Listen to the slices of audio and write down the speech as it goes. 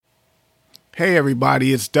Hey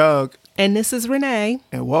everybody, it's Doug. And this is Renee.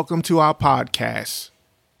 And welcome to our podcast,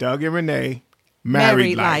 Doug and Renee,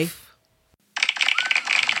 Married Life.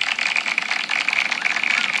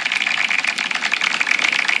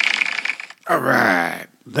 All right,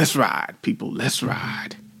 let's ride, people, let's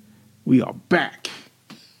ride. We are back,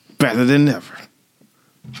 better than ever.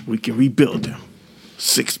 We can rebuild them.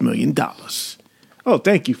 $6 million. Oh,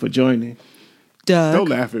 thank you for joining. Doug. Don't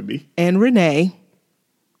laugh at me. And Renee.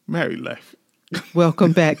 Married Life.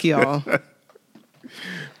 Welcome back, y'all.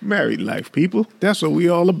 Married life, people. That's what we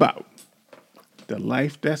all about. The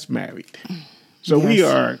life that's married. So Yes. we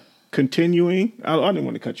are continuing. I didn't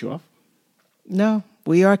want to cut you off. No,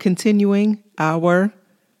 we are continuing our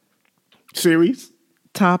Series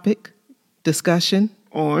topic discussion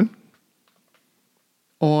on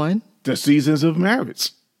the seasons of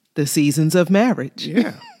marriage. seasons of marriage.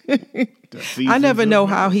 Yeah. I never know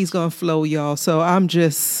how he's going to flow, y'all. So I'm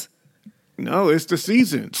just... No, it's the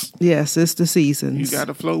seasons. Yes, it's the seasons. You got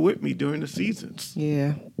to flow with me during the seasons.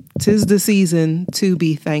 Yeah. 'Tis the season to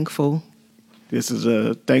be thankful. This is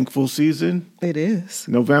a thankful season. It is.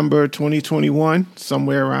 November 2021,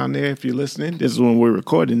 somewhere around there if you're listening. This is when we're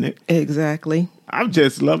recording it. Exactly. I'm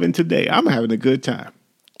just loving today. I'm having a good time.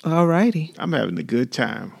 All righty. I'm having a good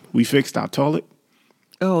time. We fixed our toilet.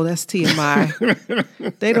 Oh, that's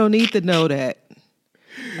TMI. They don't need to know that.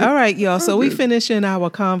 All right, y'all. So we finishing our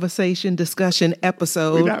conversation discussion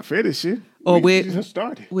episode. We're not finishing. Or we just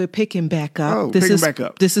started. We're picking back up. Oh, picking back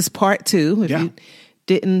up. This is part 2. If you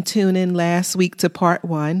didn't tune in last week to part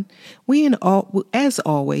 1, as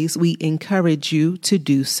always, we encourage you to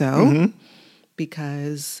do so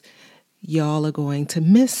because y'all are going to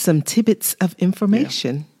miss some tidbits of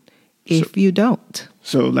information if you don't.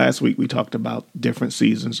 So last week we talked about different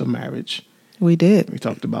seasons of marriage. We did. We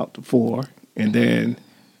talked about the 4, and then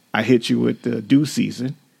I hit you with the due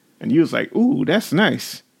season, and you was like, "Ooh, that's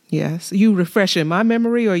nice." Yes, you refreshing my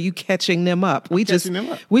memory, or you catching them up? We just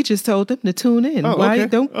told them to tune in. Oh, Why okay.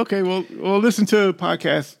 don't? Okay, well, listen to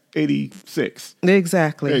podcast 86.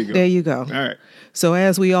 Exactly. There you go. All right. So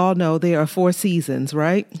as we all know, there are 4 seasons,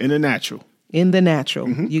 right? In the natural.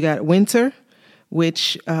 You got winter,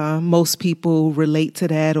 which most people relate to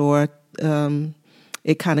that, or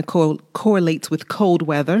it kind of correlates with cold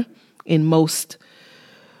weather in most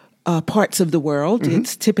parts of the world.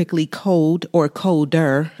 It's typically cold or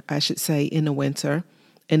colder, I should say, in the winter.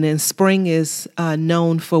 And then spring is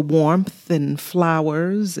known for warmth and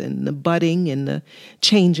flowers and the budding and the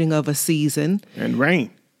changing of a season. And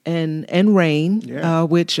rain. And rain,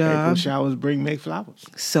 which... April showers bring May flowers.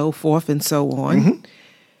 So forth and so on.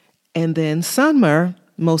 And then summer,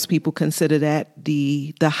 most people consider that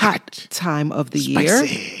the hot time of the year.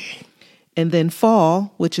 And then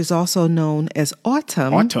fall, which is also known as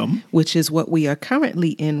autumn, which is what we are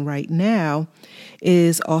currently in right now,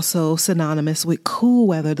 is also synonymous with cool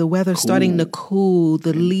weather. The weather starting to cool,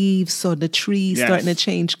 the leaves on the trees starting to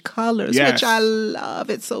change colors, which I love.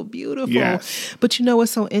 It's so beautiful. Yes. But you know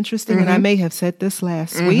what's so interesting? And I may have said this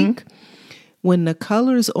last week. When the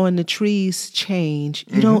colors on the trees change,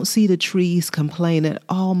 you don't see the trees complaining,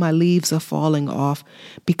 "Oh, my leaves are falling off,"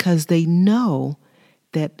 because they know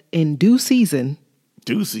that in due season,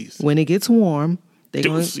 when it gets warm,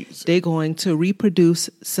 they're going to reproduce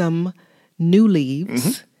some new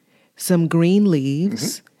leaves, some green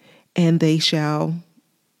leaves, and they shall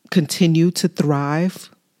continue to thrive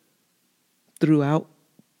throughout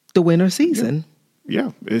the winter season.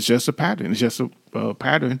 Yeah, it's just a pattern. It's just a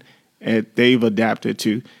pattern and they've adapted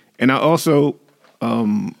to. And I also,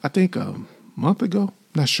 I think a month ago,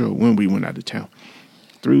 not sure when we went out of town,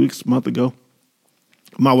 3 weeks, a month ago,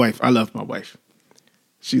 my wife, I love my wife.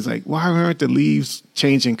 She's like, "Why aren't the leaves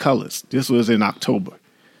changing colors?" This was in October.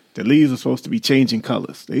 The leaves are supposed to be changing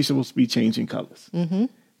colors. They're supposed to be changing colors.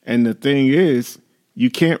 And the thing is, you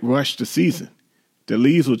can't rush the season. The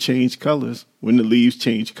leaves will change colors when the leaves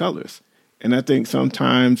change colors. And I think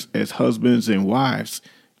sometimes as husbands and wives,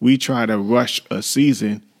 we try to rush a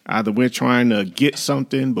season. Either we're trying to get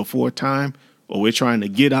something before time, or we're trying to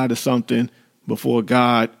get out of something before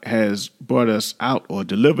God has brought us out or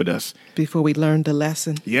delivered us. Before we learned the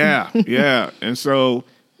lesson. Yeah. And so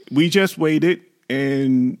we just waited,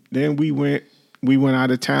 and then we went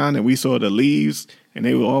out of town, and we saw the leaves, and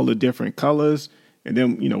they were all the different colors. And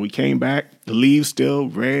then, we came back, the leaves still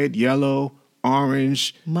red, yellow,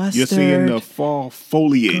 orange. Mustard. You're seeing the fall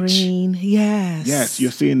foliage. Green, yes. Yes,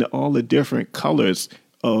 you're seeing all the different colors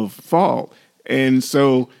of fall. And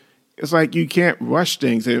so it's like you can't rush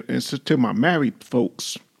things. And so to my married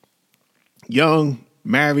folks, young,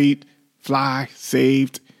 married, fly,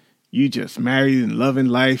 saved, you just married and loving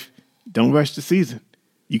life, don't rush the season.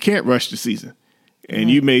 You can't rush the season. And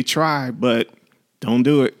you may try, but don't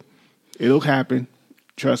do it. It'll happen.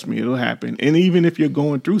 Trust me, it'll happen. And even if you're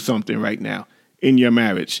going through something right now in your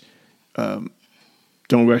marriage, don't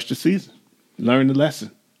rush the season. Learn the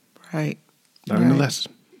lesson. Right. Learn the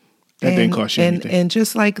lesson. That didn't cost you anything. And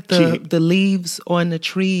just like the leaves on the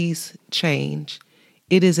trees change,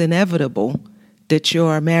 it is inevitable that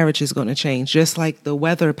your marriage is going to change. Just like the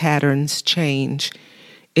weather patterns change,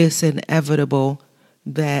 it's inevitable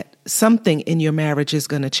that something in your marriage is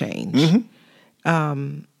going to change.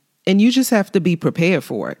 Mm-hmm. And you just have to be prepared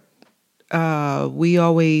for it. We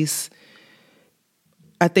always,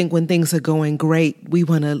 I think when things are going great, we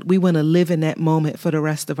want to live in that moment for the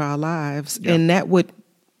rest of our lives. Yeah. And that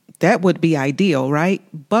would be ideal, right?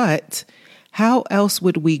 But how else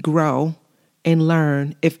would we grow and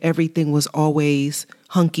learn if everything was always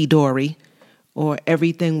hunky-dory, or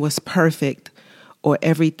everything was perfect, or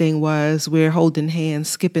everything was we're holding hands,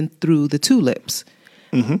 skipping through the tulips?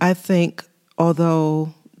 Mm-hmm. I think,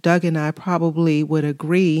 although Doug and I probably would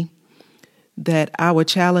agree that our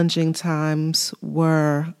challenging times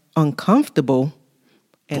were uncomfortable,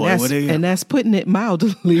 and that's putting it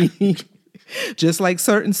mildly. Just like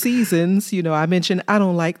certain seasons, I mentioned I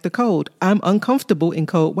don't like the cold. I'm uncomfortable in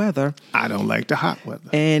cold weather. I don't like the hot weather.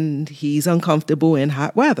 And he's uncomfortable in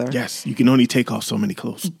hot weather. Yes, you can only take off so many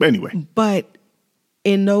clothes. But anyway. But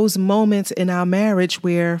in those moments in our marriage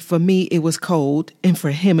where for me it was cold and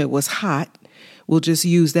for him it was hot, we'll just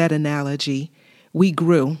use that analogy, we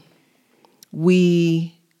grew.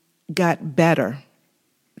 We got better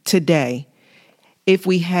today. If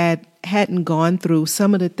we hadn't gone through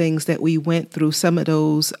some of the things that we went through, some of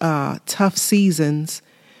those tough seasons,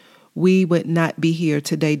 we would not be here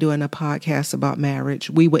today doing a podcast about marriage.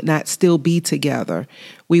 We would not still be together.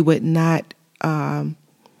 We would not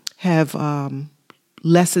have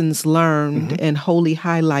lessons learned and holy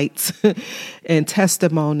highlights and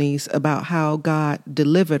testimonies about how God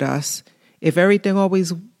delivered us if everything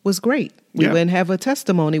always was great. We wouldn't have a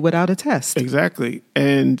testimony without a test. Exactly.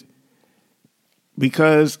 And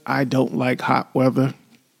because I don't like hot weather,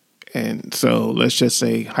 and so let's just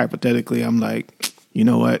say hypothetically, I'm like, you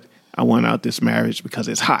know what? I want out this marriage because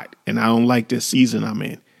it's hot, and I don't like this season I'm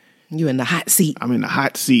in. You're in the hot seat. I'm in the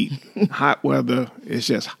hot seat. Hot weather is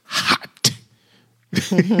just hot.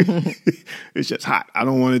 It's just hot. I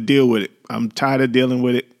don't want to deal with it. I'm tired of dealing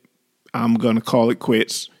with it. I'm going to call it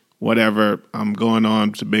quits. Whatever. I'm going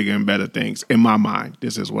on to bigger and better things. In my mind,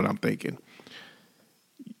 this is what I'm thinking.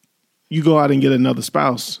 You go out and get another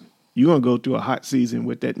spouse, you're going to go through a hot season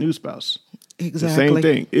with that new spouse. Exactly. The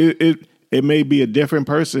same thing. It may be a different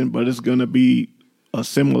person, but it's going to be a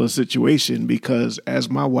similar situation because, as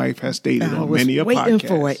my wife has stated on many a podcast, waiting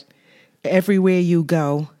for it. Everywhere you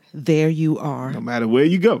go, there you are. No matter where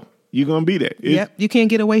you go, you're going to be there. Yep, you can't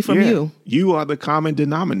get away from you. You are the common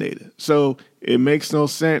denominator. So it makes no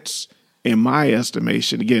sense in my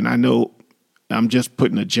estimation. Again, I know I'm just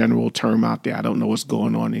putting a general term out there. I don't know what's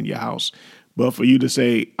going on in your house. But for you to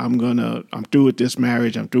say, I'm through with this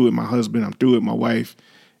marriage, I'm through with my husband, I'm through with my wife,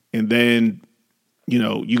 and then,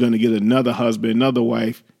 you're going to get another husband, another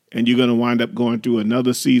wife, and you're going to wind up going through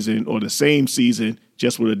another season or the same season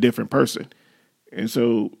just with a different person. And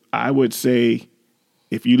so I would say,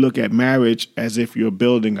 if you look at marriage as if you're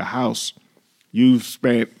building a house, you've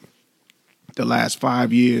spent the last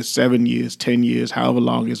 5 years, 7 years, 10 years, however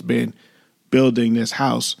long it's been, building this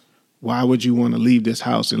house. Why would you want to leave this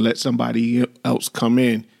house and let somebody else come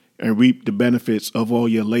in and reap the benefits of all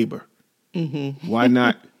your labor? Mm-hmm. Why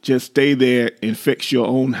not just stay there and fix your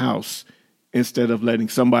own house instead of letting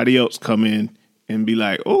somebody else come in and be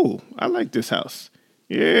like, oh, I like this house.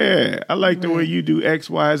 Yeah, I like the way you do X,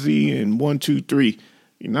 Y, Z, and 1, 2, 3.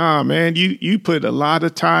 Nah, man, you put a lot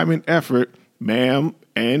of time and effort, ma'am,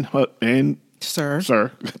 and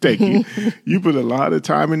Sir, thank you. You put a lot of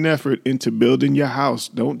time and effort into building your house.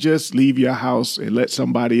 Don't just leave your house and let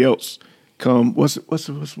somebody else come. What's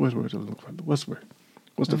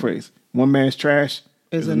the phrase? One man's trash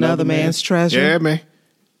is another man's treasure. Yeah, man.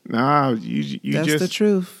 Nah, you That's just the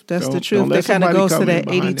truth. That's the truth. That kind of goes to that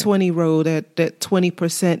 80-20 rule, that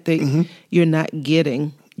 20% that you're not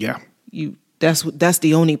getting. Yeah. That's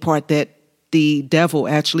the only part that the devil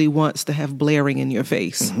actually wants to have blaring in your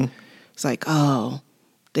face. Mm-hmm. It's like, oh,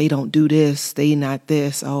 they don't do this. They not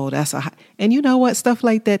this. Oh, that's a hot. And you know what? Stuff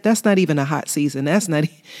like that, that's not even a hot season.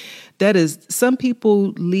 That is, some people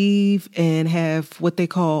leave and have what they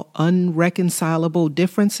call unreconcilable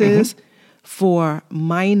differences for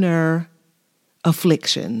minor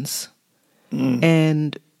afflictions.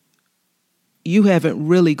 And you haven't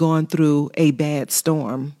really gone through a bad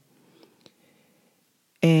storm.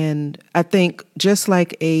 And I think just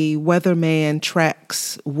like a weatherman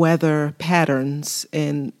tracks weather patterns,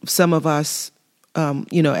 and some of us,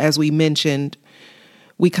 as we mentioned,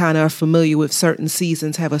 we kind of are familiar with certain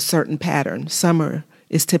seasons have a certain pattern. Summer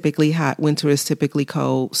is typically hot, winter is typically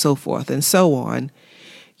cold, so forth and so on.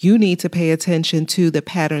 You need to pay attention to the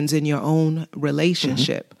patterns in your own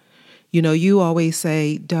relationship. You always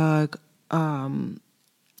say, Doug, I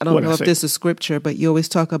don't know if this is scripture, but you always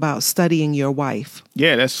talk about studying your wife.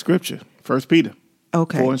 Yeah, that's scripture. 1 Peter.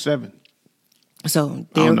 Okay. 4:7. So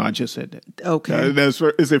oh no, I just said that. Okay.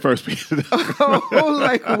 It's in 1 Peter.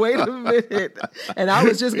 Wait a minute. And I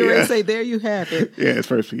was just going to say, there you have it. Yeah, it's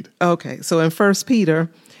 1 Peter. Okay. So in 1 Peter,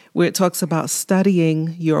 where it talks about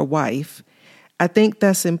studying your wife, I think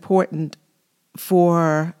that's important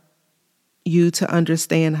for you to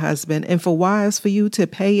understand, husband, and for wives, for you to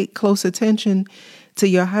pay close attention to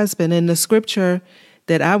your husband. And the scripture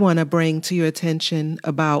that I want to bring to your attention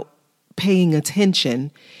about paying attention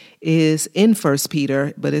is in 1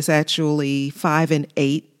 Peter, but it's actually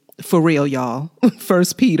 5:8 for real, y'all.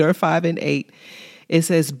 1 Peter 5:8. It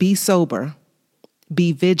says, "Be sober,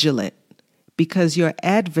 be vigilant, because your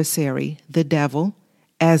adversary, the devil,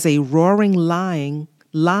 as a roaring lion,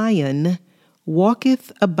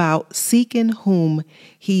 walketh about seeking whom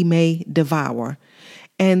he may devour."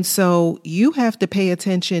 And so you have to pay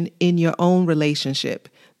attention in your own relationship.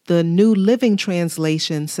 The New Living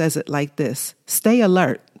Translation says it like this: "Stay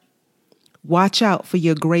alert. Watch out for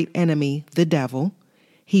your great enemy, the devil.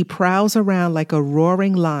 He prowls around like a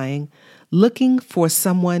roaring lion, looking for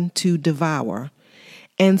someone to devour."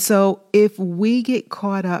 And so if we get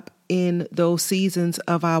caught up in those seasons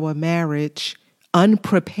of our marriage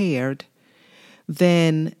unprepared,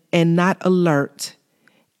 then and not alert,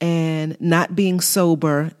 and not being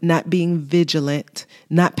sober, not being vigilant,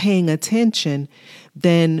 not paying attention,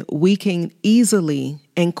 then we can easily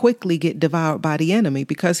and quickly get devoured by the enemy,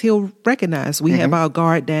 because he'll recognize we have our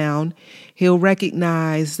guard down. He'll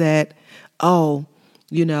recognize that,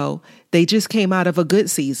 they just came out of a good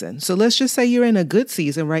season. So let's just say you're in a good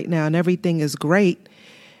season right now and everything is great,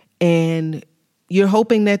 and you're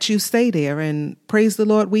hoping that you stay there, and praise the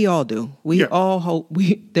Lord, we all do. We all hope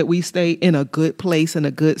that we stay in a good place, in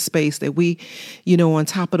a good space, that we, on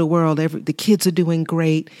top of the world. The kids are doing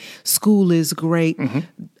great. School is great.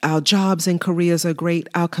 Our jobs and careers are great.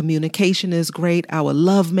 Our communication is great. Our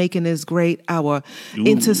love making is great. Our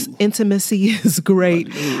intimacy is great.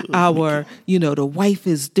 Our, the wife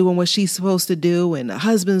is doing what she's supposed to do, and the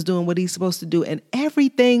husband's doing what he's supposed to do, and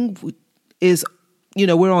everything is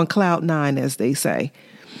we're on cloud nine, as they say.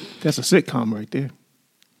 That's a sitcom right there.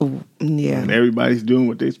 Yeah. And everybody's doing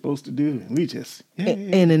what they're supposed to do. And we just...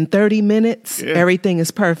 And in 30 minutes, everything is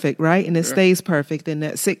perfect, right? And it stays perfect in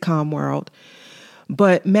that sitcom world.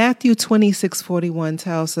 But Matthew 26:41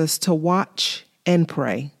 tells us to watch and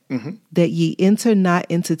pray, that ye enter not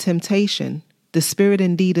into temptation. The spirit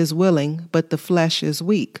indeed is willing, but the flesh is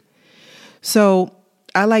weak. So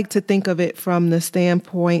I like to think of it from the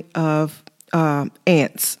standpoint of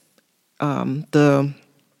ants, the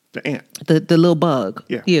ant, the little bug,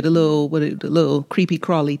 the little creepy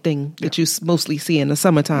crawly thing that you mostly see in the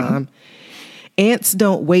summertime. Ants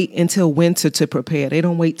don't wait until winter to prepare. They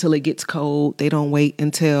don't wait till it gets cold. They don't wait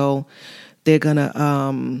until they're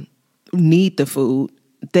gonna need the food.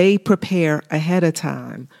 They prepare ahead of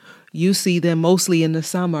time. You see them mostly in the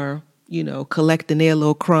summer, collecting their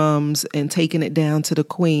little crumbs and taking it down to the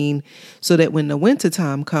queen, so that when the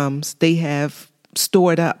wintertime comes, they have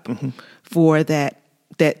stored up for that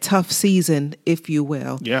tough season, if you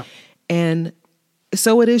will. Yeah. And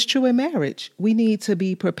so it is true in marriage. We need to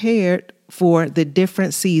be prepared for the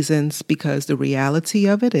different seasons, because the reality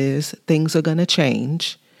of it is things are going to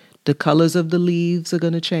change. The colors of the leaves are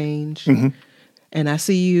going to change. And I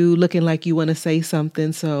see you looking like you want to say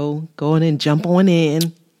something, so go on and jump on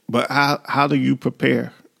in. But how do you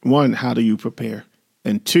prepare? One, how do you prepare?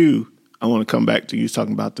 And two, I want to come back to you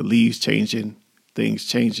talking about the leaves changing, things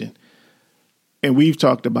changing. And we've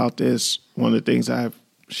talked about this. One of the things I've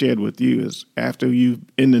shared with you is after you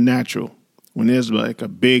in the natural, when there's like a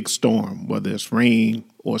big storm, whether it's rain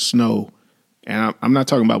or snow, and I'm not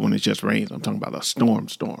talking about when it just rains. I'm talking about a storm.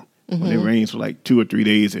 When it rains for like 2 or 3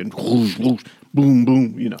 days and whoosh, whoosh, boom,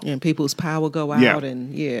 boom, And people's power go out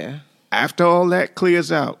and After all that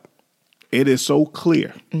clears out, it is so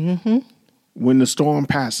clear. When the storm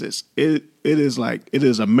passes, it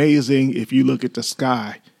is amazing. If you look at the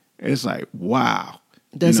sky, it's like, wow.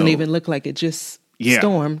 Doesn't even look like it just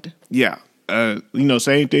stormed. Yeah.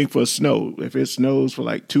 Same thing for snow. If it snows for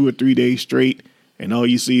like 2 or 3 days straight and all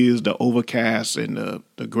you see is the overcast and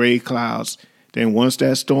the gray clouds, Then once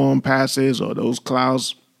that storm passes or those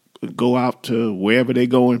clouds go out to wherever they're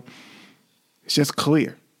going, it's just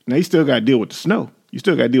clear. Now you still got to deal with the snow. You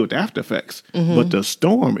still got to deal with the after effects. But the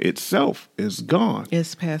storm itself is gone.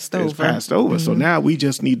 It's passed over. It's passed over. So now we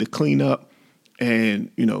just need to clean up and,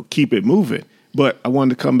 keep it moving. But I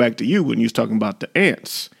wanted to come back to you when you was talking about the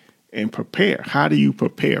ants and prepare. How do you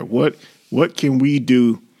prepare? What can we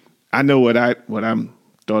do? I know what I'm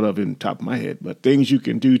thought of in the top of my head, but things you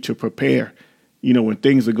can do to prepare, when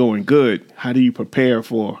things are going good. How do you prepare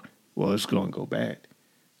for, well, it's going to go bad?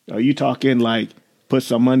 Are you talking like put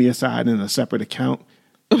some money aside in a separate account?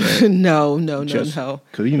 No. Because,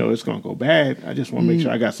 it's going to go bad. I just want to make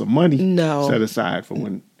sure I got some money set aside for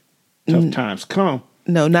when tough times come.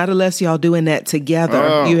 No, not unless y'all doing that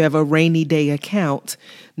together. You have a rainy day account,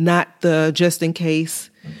 not the just in case,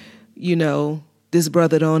 this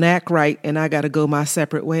brother don't act right and I got to go my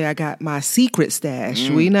separate way. I got my secret stash.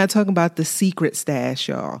 We not talking about the secret stash,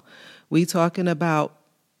 y'all. We talking about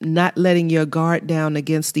not letting your guard down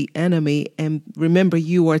against the enemy. And remember,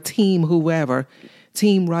 you are team whoever.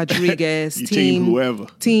 Team Rodriguez, team whoever.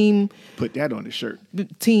 Team. Put that on the shirt.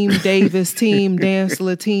 Team Davis, Team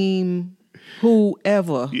Dantzler, Team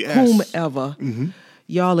whoever, whomever.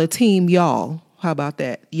 Y'all are team y'all. How about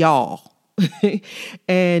that? Y'all.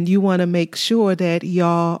 And you want to make sure that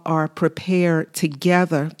y'all are prepared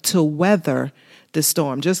together to weather the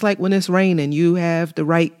storm. Just like when it's raining, you have the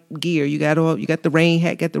right gear. You got the rain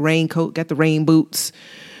hat, got the raincoat, got the rain boots.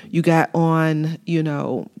 You got on,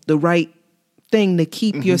 the right thing to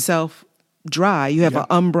keep yourself dry. You have an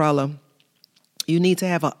umbrella. You need to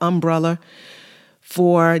have an umbrella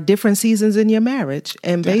for different seasons in your marriage.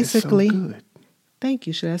 And that basically, is so good. Thank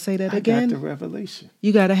you. Should I say that again? I got the revelation.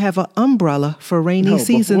 You got to have an umbrella for rainy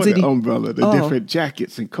seasons. Before the umbrella, the different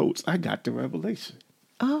jackets and coats. I got the revelation.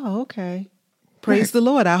 Oh, okay. Praise the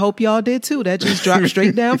Lord. I hope y'all did too. That just dropped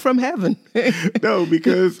straight down from heaven. No,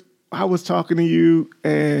 because I was talking to you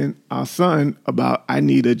and our son about I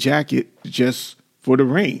need a jacket just for the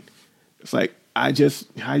rain. It's like, how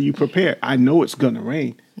do you prepare? I know it's going to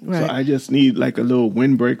rain. Right. So I just need like a little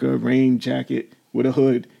windbreaker, rain jacket with a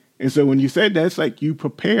hood. And so when you said that, it's like you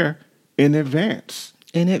prepare in advance.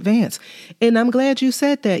 In advance. And I'm glad you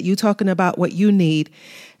said that. You talking about what you need.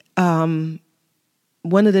 One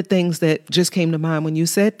of the things that just came to mind when you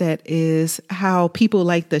said that is how people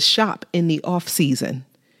like to shop in the off season.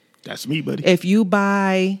 That's me, buddy. If you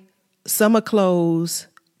buy summer clothes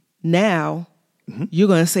now, you're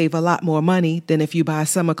going to save a lot more money than if you buy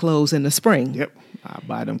summer clothes in the spring. Yep. I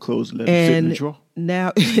buy them clothes, let them sit in the drawer.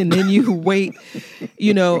 Now, and then you wait,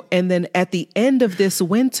 and then at the end of this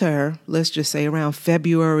winter, let's just say around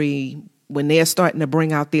February, when they're starting to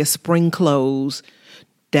bring out their spring clothes,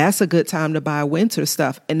 that's a good time to buy winter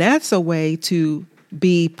stuff. And that's a way to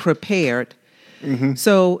be prepared.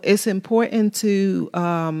 So it's important to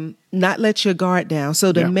not let your guard down.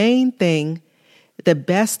 So the main thing, the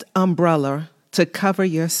best umbrella to cover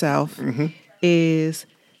yourself is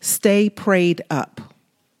stay prayed up.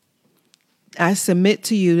 I submit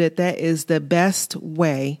to you that is the best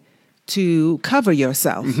way to cover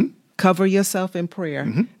yourself. Cover yourself in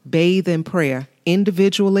prayer. Bathe in prayer,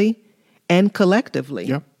 individually and collectively.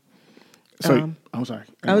 Yep. So, I'm sorry.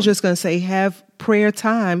 I was just going to say, have prayer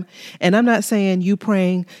time. And I'm not saying you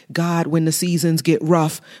praying, God, when the seasons get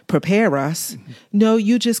rough, prepare us. No,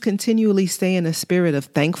 you just continually stay in a spirit of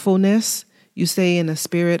thankfulness. You stay in a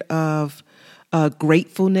spirit of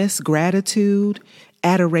gratefulness, gratitude,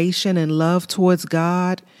 adoration, and love towards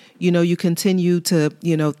God. You continue to,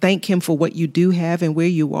 thank him for what you do have and where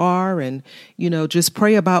you are. And, just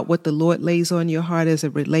pray about what the Lord lays on your heart as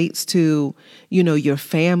it relates to, your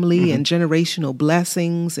family and generational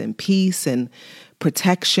blessings and peace and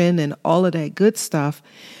protection and all of that good stuff.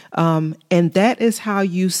 And that is how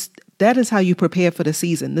you prepare for the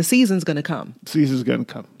season. The season's going to come. Season's going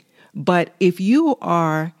to come. But if you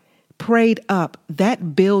are prayed up,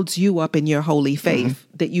 that builds you up in your holy faith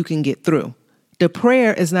that you can get through. The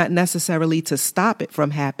prayer is not necessarily to stop it from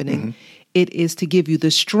happening. It is to give you the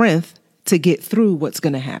strength to get through what's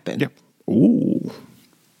going to happen. Yep. Ooh.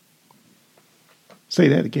 Say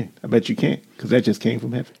that again. I bet you can't, because that just came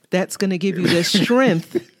from heaven. That's going to give you the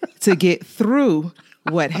strength to get through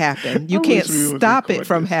what happened. You can't stop it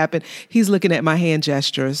from happening. He's looking at my hand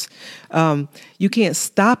gestures. You can't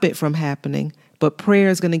stop it from happening, but prayer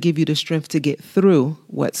is going to give you the strength to get through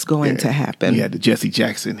what's going to happen. Yeah, the Jesse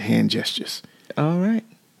Jackson hand gestures. All right.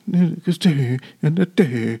 But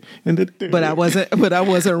I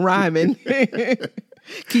wasn't rhyming.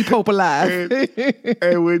 Keep hope alive.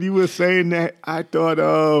 and when you were saying that, I thought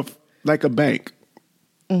of like a bank.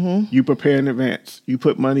 You prepare in advance. You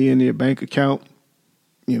put money in your bank account.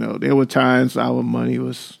 there were times our money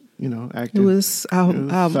was, acting. It was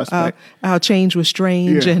our suspect. our change was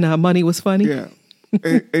strange, Yeah. and our money was funny. Yeah.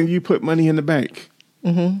 and you put money in the bank.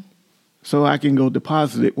 Mm-hmm. So I can go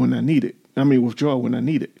deposit it when I need it. Withdraw when I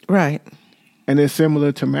need it. Right. And it's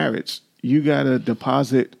similar to marriage. You got to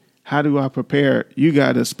deposit. How do I prepare? You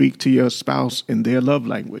got to speak to your spouse in their love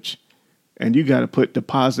language. And you got to put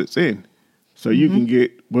deposits in so you can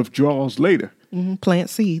get withdrawals later. Mm-hmm. Plant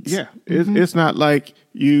seeds. Yeah. It's not like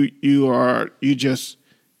you're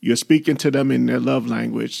speaking to them in their love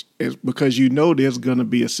language. It's because there's going to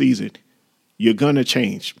be a season. You're going to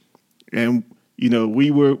change. And,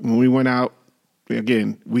 when we went out,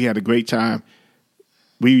 again, we had a great time.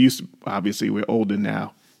 We used to, obviously we're older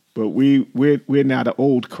now, but we're now the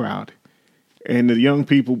old crowd. And the young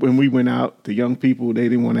people, when we went out, they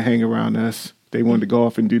didn't want to hang around us. They wanted to go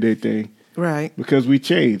off and do their thing. Right. Because we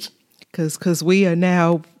changed. Because we are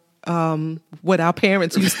now what our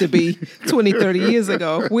parents used to be 20, 30 years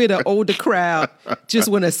ago. We're the older crowd. Just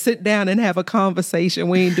want to sit down and have a conversation.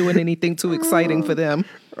 We ain't doing anything too exciting for them.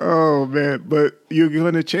 Oh, man. But you're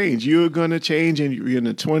going to change. You're going to change, and you're in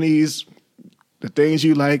the 20s. The things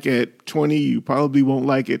you like at 20, you probably won't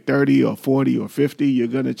like at 30 or 40 or 50. You're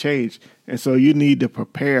going to change. And so you need to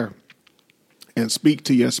prepare and speak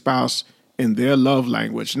to your spouse in their love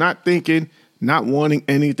language, not thinking, not wanting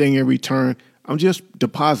anything in return. I'm just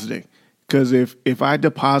depositing. Because if I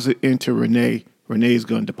deposit into Renee, Renee's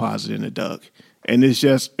going to deposit into Doug. And it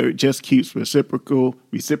just keeps reciprocating.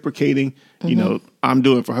 Mm-hmm. I'm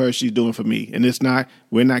doing for her, she's doing for me. And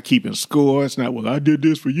we're not keeping score. It's not, well, I did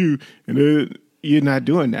this for you. And you're not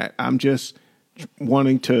doing that. I'm just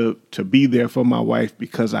wanting to be there for my wife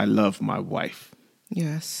because I love my wife.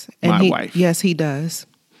 Yes. And wife. Yes, he does.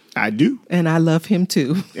 I do. And I love him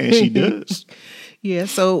too. And she does. Yeah.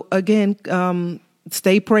 So again,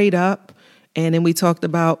 stay prayed up. And then we talked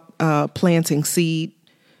about planting seed,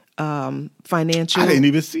 financial. I didn't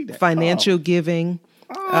even see that. Financial giving,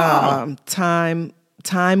 time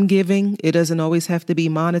giving. It doesn't always have to be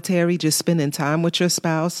monetary. Just spending time with your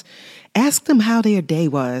spouse. Ask them how their day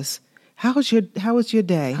was. How was your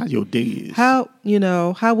day? How your day is. How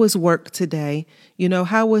was work today?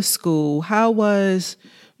 How was school? How was,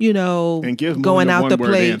 and give going out to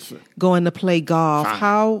play, answer. going to play golf? Fine.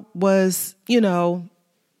 How was, how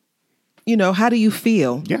do you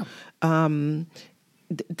feel? Yeah.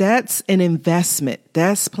 That's an investment.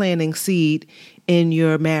 That's planting seed in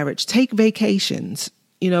your marriage. Take vacations.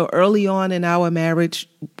 Early on in our marriage,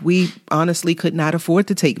 we honestly could not afford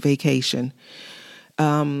to take vacation.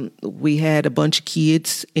 We had a bunch of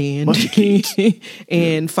kids and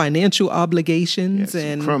and financial obligations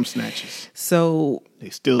and crumb snatchers. So they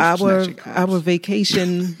still our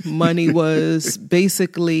vacation money was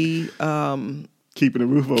basically keeping a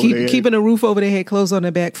roof over their head. Keeping a roof over their head, clothes on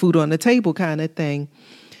their back, food on the table kind of thing.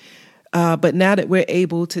 But now that we're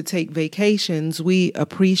able to take vacations, we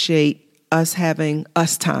appreciate us having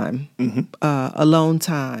us time, alone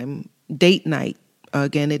time, date night.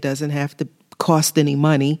 Again, it doesn't have to cost any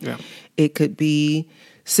money. Yeah. It could be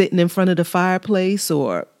sitting in front of the fireplace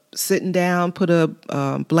or sitting down, put a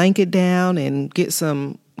blanket down and get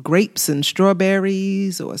some grapes and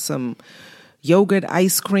strawberries or some yogurt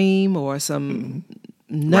ice cream or some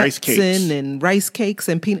nuts and rice cakes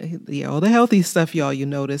and peanut. Yeah, all the healthy stuff, y'all, you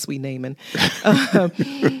notice we naming.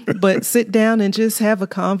 But sit down and just have a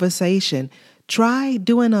conversation. Try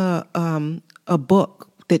doing a book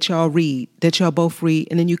that y'all both read,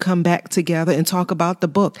 and then you come back together and talk about the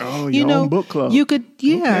book. Oh, your own book club. You could,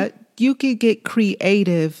 you could get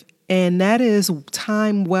creative, and that is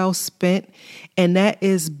time well spent, and that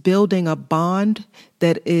is building a bond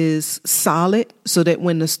that is solid so that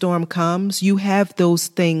when the storm comes, you have those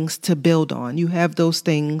things to build on. You have those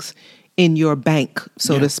things in your bank,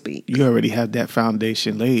 so to speak. You already have that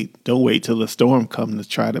foundation laid. Don't wait till the storm comes to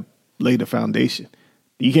try to lay the foundation.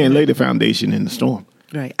 You can't lay the foundation in the storm.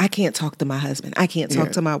 Right. I can't talk to my husband. I can't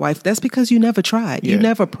talk to my wife. That's because you never tried. You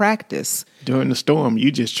never practiced. During the storm,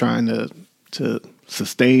 you just trying to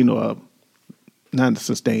sustain or not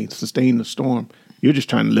sustain the storm. You're just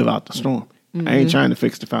trying to live out the storm. Mm-hmm. I ain't trying to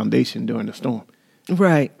fix the foundation during the storm.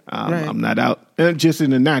 Right. Right. I'm not out. Just in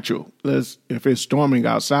the natural. If it's storming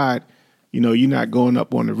outside, you're not going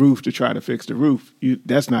up on the roof to try to fix the roof.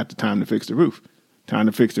 That's not the time to fix the roof. Time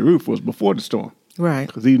to fix the roof was before the storm. Right.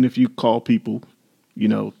 Because even if you call people,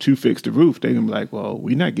 to fix the roof, they're going to be like, well,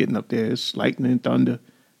 we're not getting up there. It's lightning, thunder.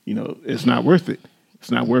 It's not worth it. It's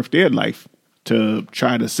not worth their life to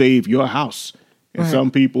try to save your house. And some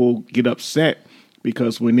people get upset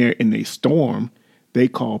because when they're in a storm, they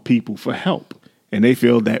call people for help. And they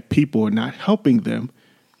feel that people are not helping them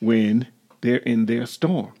when they're in their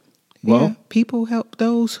storm. Well, people help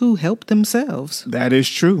those who help themselves. That is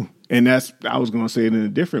true. And I was going to say it in a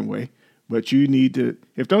different way, but you need to,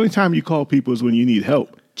 if the only time you call people is when you need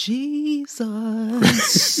help. Jesus.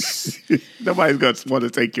 Nobody's going to want to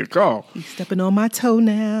take your call. He's stepping on my toe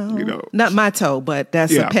now. Not my toe, but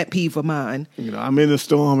that's a pet peeve of mine. I'm in a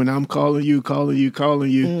storm and I'm calling you.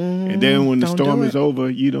 And then when the storm is over,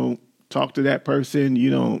 you don't talk to that person. You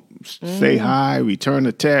don't say hi, return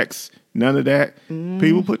a text, none of that.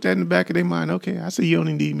 People put that in the back of their mind. Okay, I see you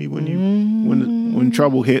only need me when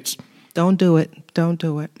trouble hits. Don't do it.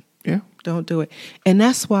 Yeah. Don't do it. And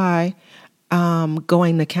that's why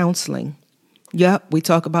going to counseling. Yep, we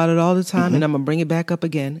talk about it all the time, and I'm going to bring it back up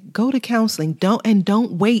again. Go to counseling.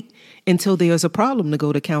 Don't wait until there's a problem to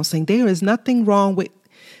go to counseling. There is nothing wrong with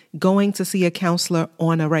going to see a counselor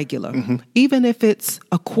on a regular. Even if it's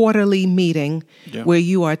a quarterly meeting where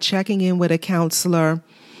you are checking in with a counselor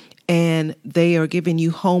and they are giving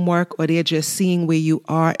you homework or they're just seeing where you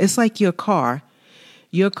are. It's like your car.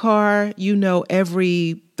 Your car,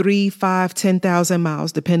 every 3, 5, 10,000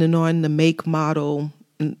 miles, depending on the make, model,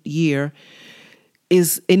 year,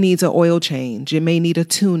 it needs an oil change. It may need a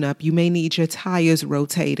tune-up. You may need your tires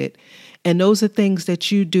rotated. And those are things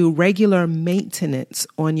that you do regular maintenance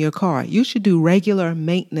on your car. You should do regular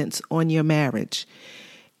maintenance on your marriage.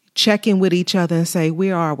 Check in with each other and say,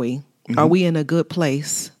 where are we? Are we in a good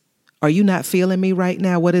place? Are you not feeling me right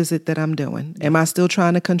now? What is it that I'm doing? Am I still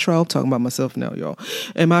trying to control? I'm talking about myself now, y'all.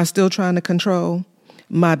 Am I still trying to control?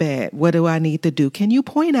 My bad. What do I need to do? Can you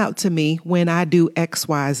point out to me when I do X,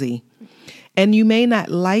 Y, Z? And you may not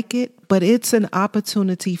like it, but it's an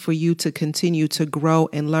opportunity for you to continue to grow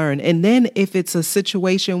and learn. And then if it's a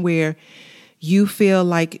situation where you feel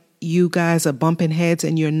like you guys are bumping heads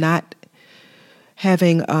and you're not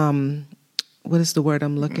having, what is the word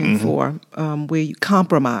I'm looking for? Where you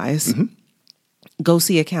compromise, go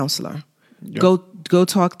see a counselor. Yep. Go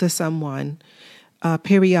talk to someone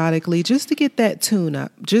periodically just to get that tune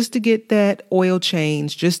up, just to get that oil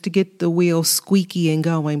change, just to get the wheel squeaky and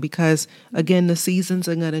going, because again, the seasons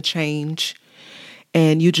are going to change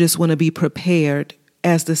and you just want to be prepared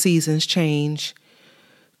as the seasons change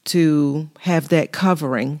to have that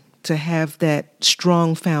covering, to have that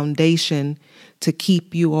strong foundation to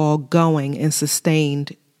keep you all going and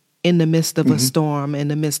sustained in the midst of a storm, in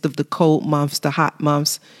the midst of the cold months, the hot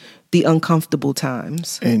months, the uncomfortable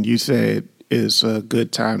times. And you said it's a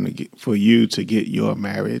good time for you to get your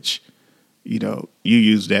marriage. You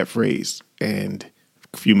used that phrase and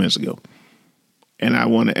a few minutes ago. And I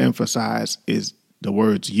want to emphasize is the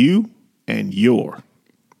words you and your.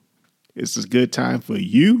 It's a good time for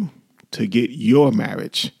you to get your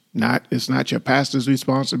marriage. It's not your pastor's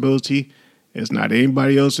responsibility. It's not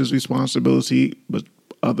anybody else's responsibility, but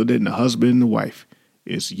other than the husband and the wife.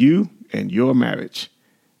 It's you and your marriage.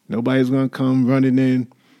 Nobody's going to come running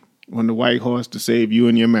in on the white horse to save you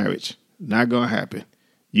and your marriage. Not going to happen.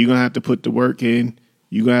 You're going to have to put the work in.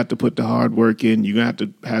 You're going to have to put the hard work in. You're going to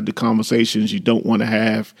have to have the conversations you don't want to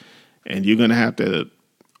have. And you're going to have to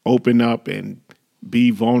open up and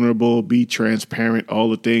be vulnerable, be transparent, all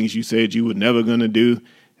the things you said you were never going to do.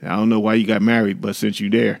 I don't know why you got married, but since you're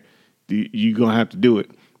there, you're going to have to do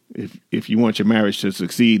it. If you want your marriage to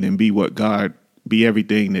succeed and be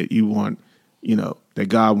everything that you want, that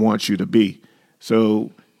God wants you to be.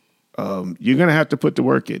 So you're going to have to put the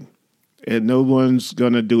work in, and no one's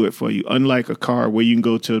going to do it for you. Unlike a car where you can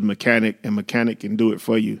go to a mechanic and mechanic can do it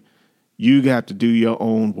for you, you got to do your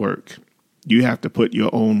own work. You have to put your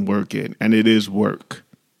own work in, and it is work.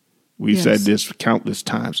 We've said this countless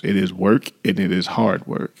times. It is work, and it is hard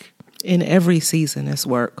work. In every season, it's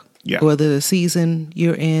work. Yeah. Whether the season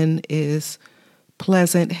you're in is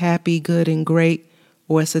pleasant, happy, good, and great,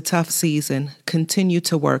 or it's a tough season, continue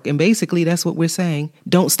to work. And basically, that's what we're saying.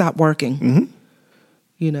 Don't stop working.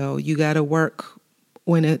 You got to work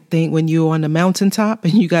when you're on the mountaintop,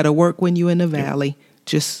 and you got to work when you're in the valley.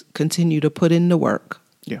 Just continue to put in the work.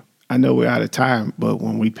 Yeah. I know we're out of time, but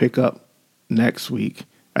when we pick up next week,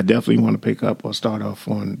 I definitely want to pick up or start off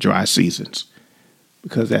on dry seasons,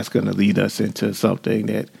 because that's going to lead us into something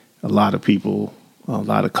that a lot of people, a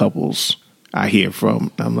lot of couples I hear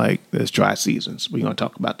from. I'm like, there's dry seasons. We're going to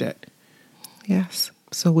talk about that. Yes.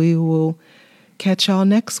 So we will catch y'all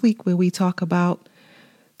next week where we talk about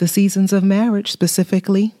the seasons of marriage,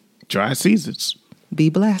 specifically dry seasons. Be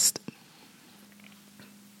blessed.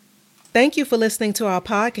 Thank you for listening to our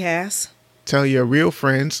podcast. Tell your real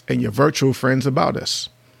friends and your virtual friends about us.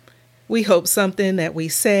 We hope something that we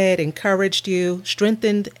said encouraged you,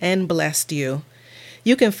 strengthened, and blessed you.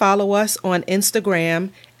 You can follow us on Instagram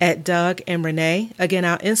at Doug and Renee. Again,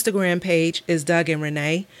 our Instagram page is Doug and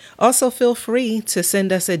Renee. Also, feel free to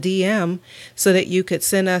send us a DM so that you could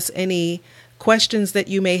send us any questions that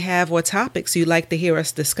you may have or topics you'd like to hear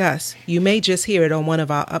us discuss. You may just hear it on one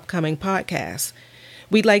of our upcoming podcasts.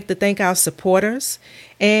 We'd like to thank our supporters.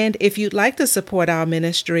 And if you'd like to support our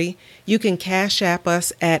ministry, you can Cash App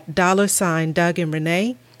us at $ Doug and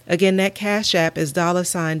Renee. Again, that Cash App is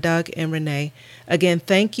 $ Doug and Renee. Again,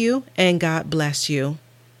 thank you and God bless you.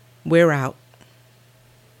 We're out.